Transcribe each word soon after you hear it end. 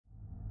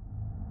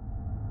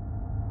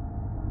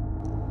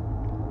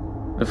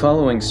The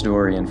following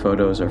story and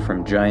photos are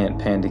from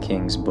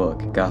GiantPandaKing's book,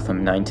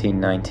 Gotham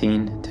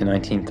 1919 to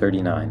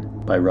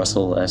 1939, by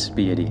Russell S.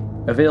 Beatty,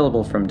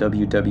 available from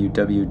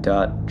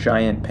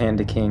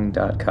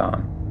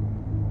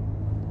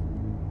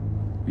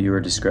www.GiantPandaKing.com.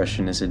 Viewer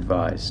discretion is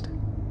advised.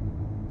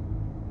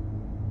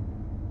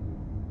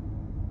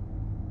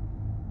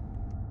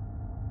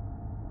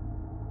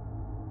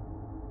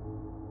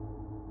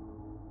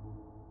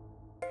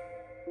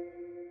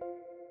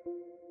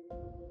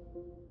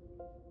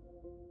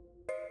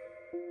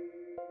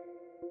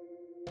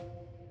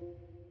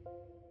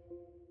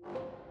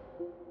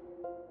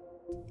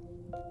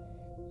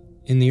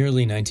 In the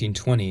early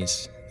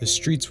 1920s, the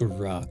streets were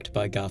rocked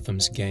by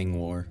Gotham's gang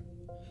war.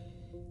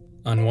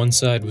 On one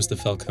side was the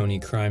Falcone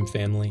crime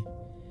family,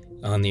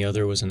 on the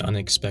other was an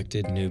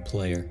unexpected new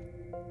player.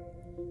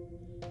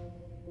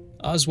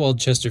 Oswald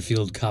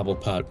Chesterfield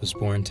Cobblepot was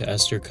born to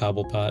Esther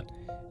Cobblepot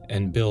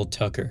and Bill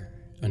Tucker,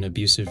 an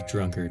abusive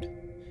drunkard.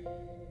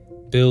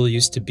 Bill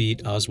used to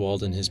beat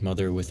Oswald and his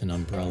mother with an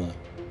umbrella.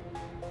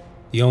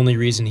 The only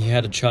reason he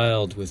had a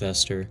child with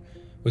Esther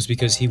was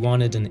because he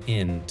wanted an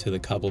in to the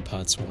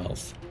Cobblepot's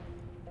wealth.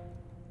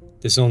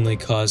 This only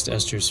caused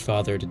Esther's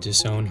father to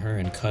disown her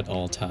and cut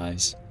all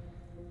ties.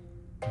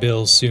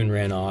 Bill soon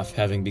ran off,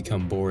 having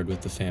become bored with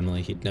the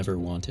family he'd never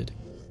wanted.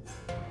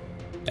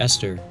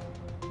 Esther,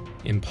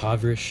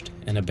 impoverished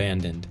and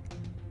abandoned,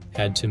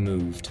 had to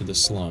move to the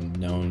slum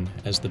known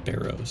as the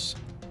Barrows.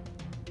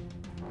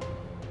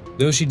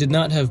 Though she did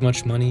not have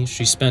much money,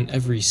 she spent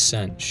every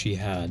cent she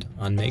had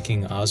on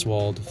making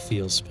Oswald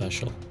feel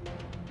special.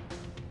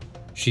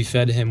 She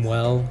fed him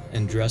well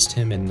and dressed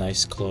him in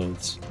nice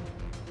clothes.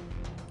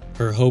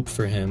 Her hope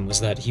for him was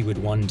that he would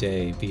one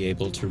day be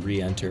able to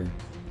re-enter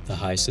the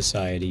high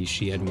society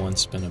she had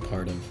once been a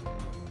part of.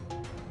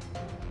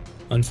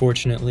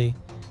 Unfortunately,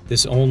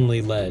 this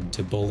only led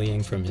to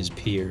bullying from his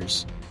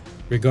peers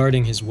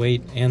regarding his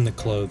weight and the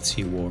clothes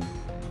he wore.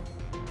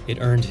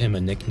 It earned him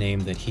a nickname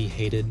that he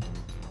hated,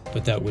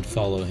 but that would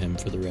follow him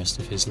for the rest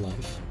of his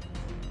life: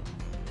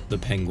 the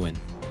Penguin.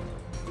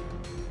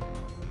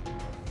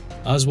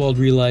 Oswald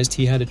realized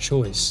he had a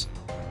choice.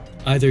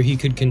 Either he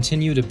could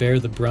continue to bear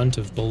the brunt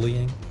of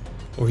bullying,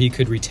 or he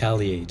could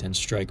retaliate and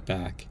strike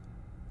back.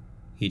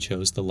 He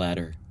chose the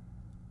latter.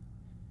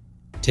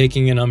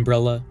 Taking an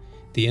umbrella,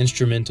 the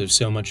instrument of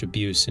so much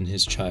abuse in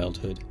his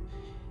childhood,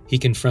 he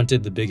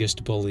confronted the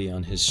biggest bully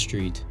on his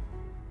street.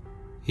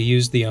 He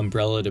used the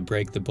umbrella to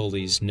break the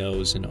bully's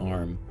nose and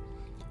arm,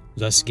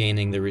 thus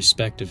gaining the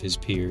respect of his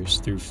peers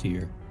through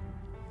fear.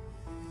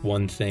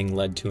 One thing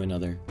led to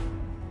another.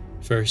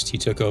 First, he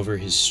took over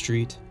his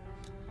street,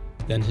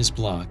 then his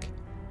block,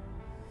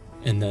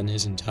 and then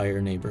his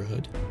entire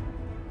neighborhood.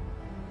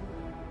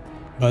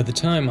 By the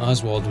time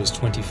Oswald was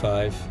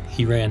 25,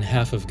 he ran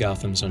half of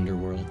Gotham's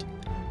underworld.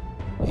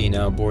 He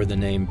now bore the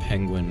name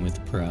Penguin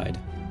with pride.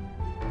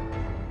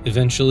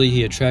 Eventually,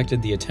 he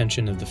attracted the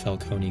attention of the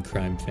Falcone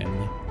crime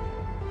family.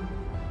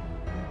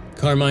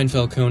 Carmine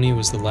Falcone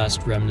was the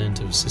last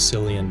remnant of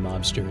Sicilian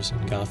mobsters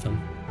in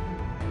Gotham.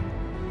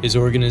 His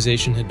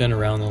organization had been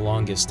around the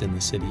longest in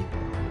the city.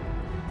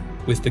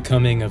 With the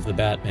coming of the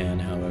Batman,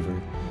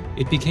 however,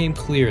 it became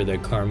clear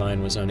that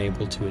Carmine was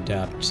unable to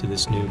adapt to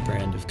this new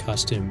brand of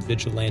costume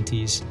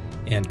vigilantes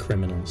and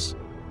criminals.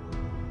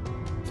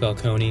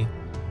 Falcone,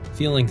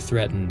 feeling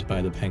threatened by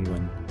the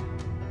Penguin,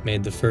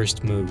 made the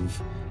first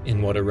move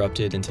in what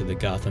erupted into the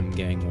Gotham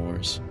gang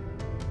wars,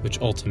 which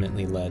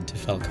ultimately led to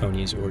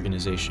Falcone's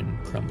organization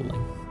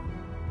crumbling.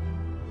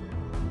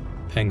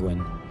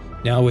 Penguin,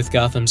 now with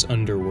Gotham's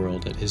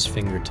underworld at his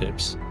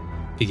fingertips,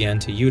 began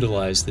to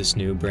utilize this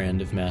new brand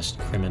of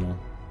masked criminal.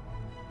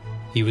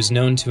 He was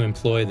known to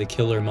employ the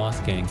Killer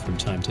Moth Gang from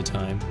time to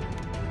time,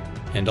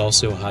 and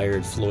also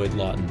hired Floyd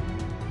Lawton,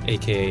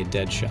 aka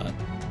Deadshot,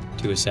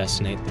 to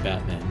assassinate the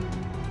Batman.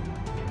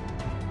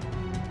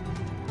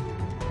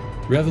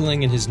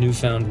 Reveling in his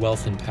newfound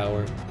wealth and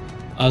power,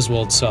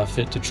 Oswald saw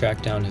fit to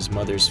track down his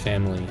mother's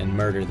family and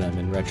murder them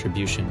in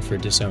retribution for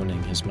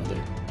disowning his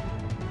mother.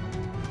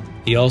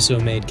 He also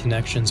made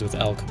connections with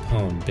Al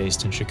Capone,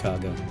 based in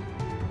Chicago.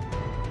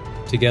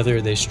 Together,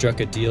 they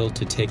struck a deal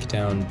to take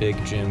down Big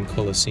Jim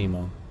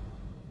Colosimo.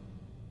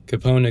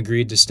 Capone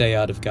agreed to stay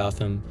out of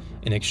Gotham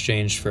in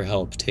exchange for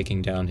help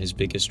taking down his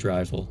biggest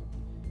rival.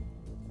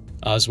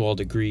 Oswald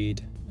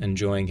agreed,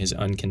 enjoying his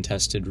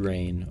uncontested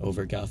reign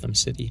over Gotham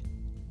City.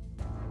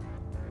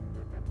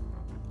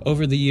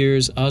 Over the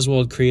years,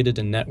 Oswald created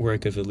a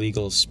network of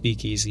illegal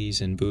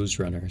speakeasies and booze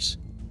runners.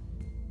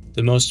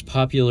 The most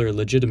popular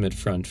legitimate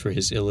front for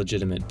his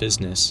illegitimate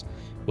business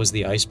was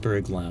the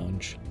Iceberg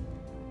Lounge.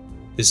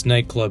 This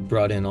nightclub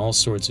brought in all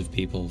sorts of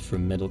people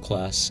from middle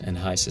class and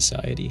high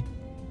society.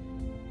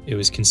 It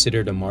was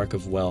considered a mark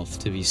of wealth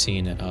to be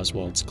seen at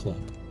Oswald's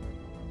club.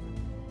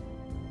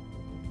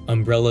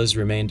 Umbrellas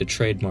remained a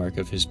trademark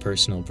of his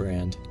personal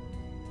brand.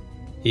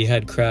 He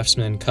had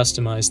craftsmen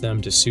customize them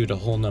to suit a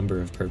whole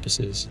number of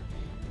purposes,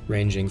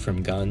 ranging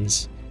from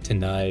guns to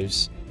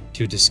knives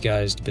to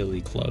disguised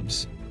billy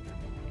clubs.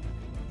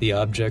 The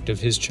object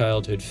of his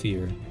childhood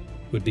fear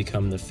would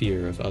become the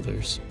fear of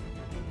others.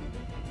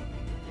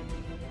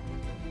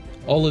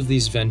 All of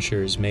these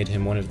ventures made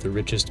him one of the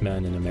richest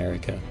men in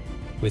America,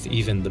 with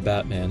even the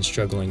Batman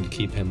struggling to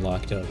keep him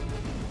locked up.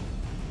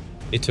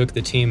 It took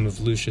the team of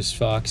Lucius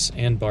Fox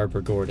and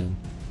Barbara Gordon,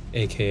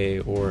 aka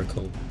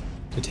Oracle,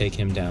 to take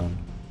him down.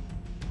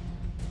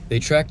 They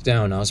tracked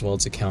down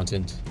Oswald's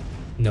accountant,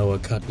 Noah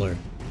Cutler.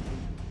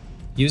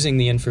 Using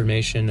the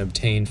information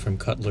obtained from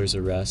Cutler's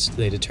arrest,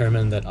 they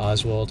determined that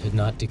Oswald had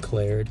not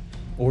declared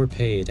or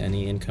paid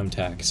any income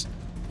tax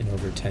in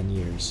over 10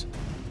 years.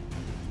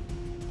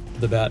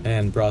 The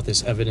Batman brought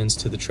this evidence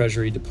to the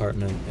Treasury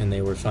Department, and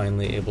they were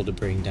finally able to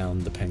bring down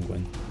the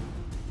Penguin.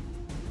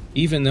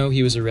 Even though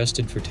he was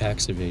arrested for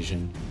tax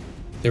evasion,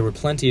 there were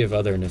plenty of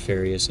other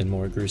nefarious and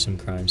more gruesome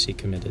crimes he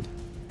committed.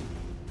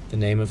 The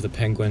name of the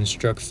Penguin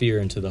struck fear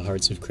into the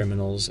hearts of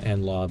criminals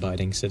and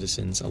law-abiding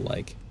citizens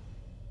alike.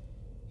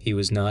 He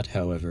was not,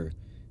 however,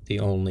 the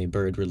only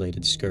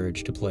bird-related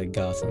scourge to plague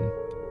Gotham,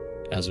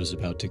 as was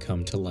about to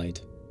come to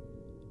light.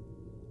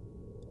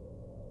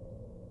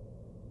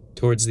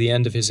 Towards the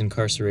end of his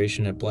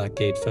incarceration at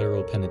Blackgate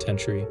Federal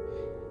Penitentiary,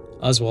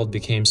 Oswald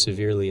became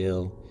severely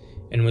ill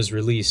and was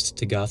released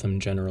to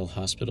Gotham General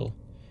Hospital,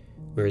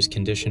 where his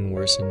condition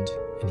worsened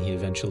and he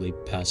eventually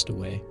passed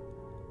away.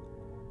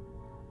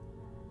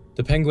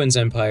 The Penguin's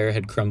empire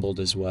had crumbled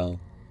as well,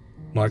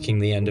 marking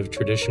the end of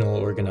traditional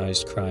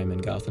organized crime in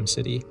Gotham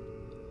City.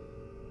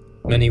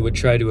 Many would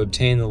try to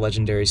obtain the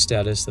legendary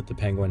status that the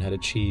Penguin had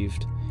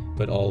achieved,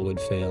 but all would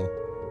fail.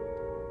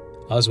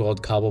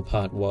 Oswald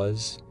Cobblepot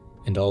was,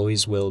 and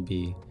always will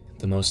be,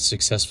 the most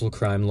successful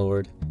crime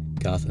lord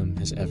Gotham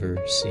has ever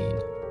seen.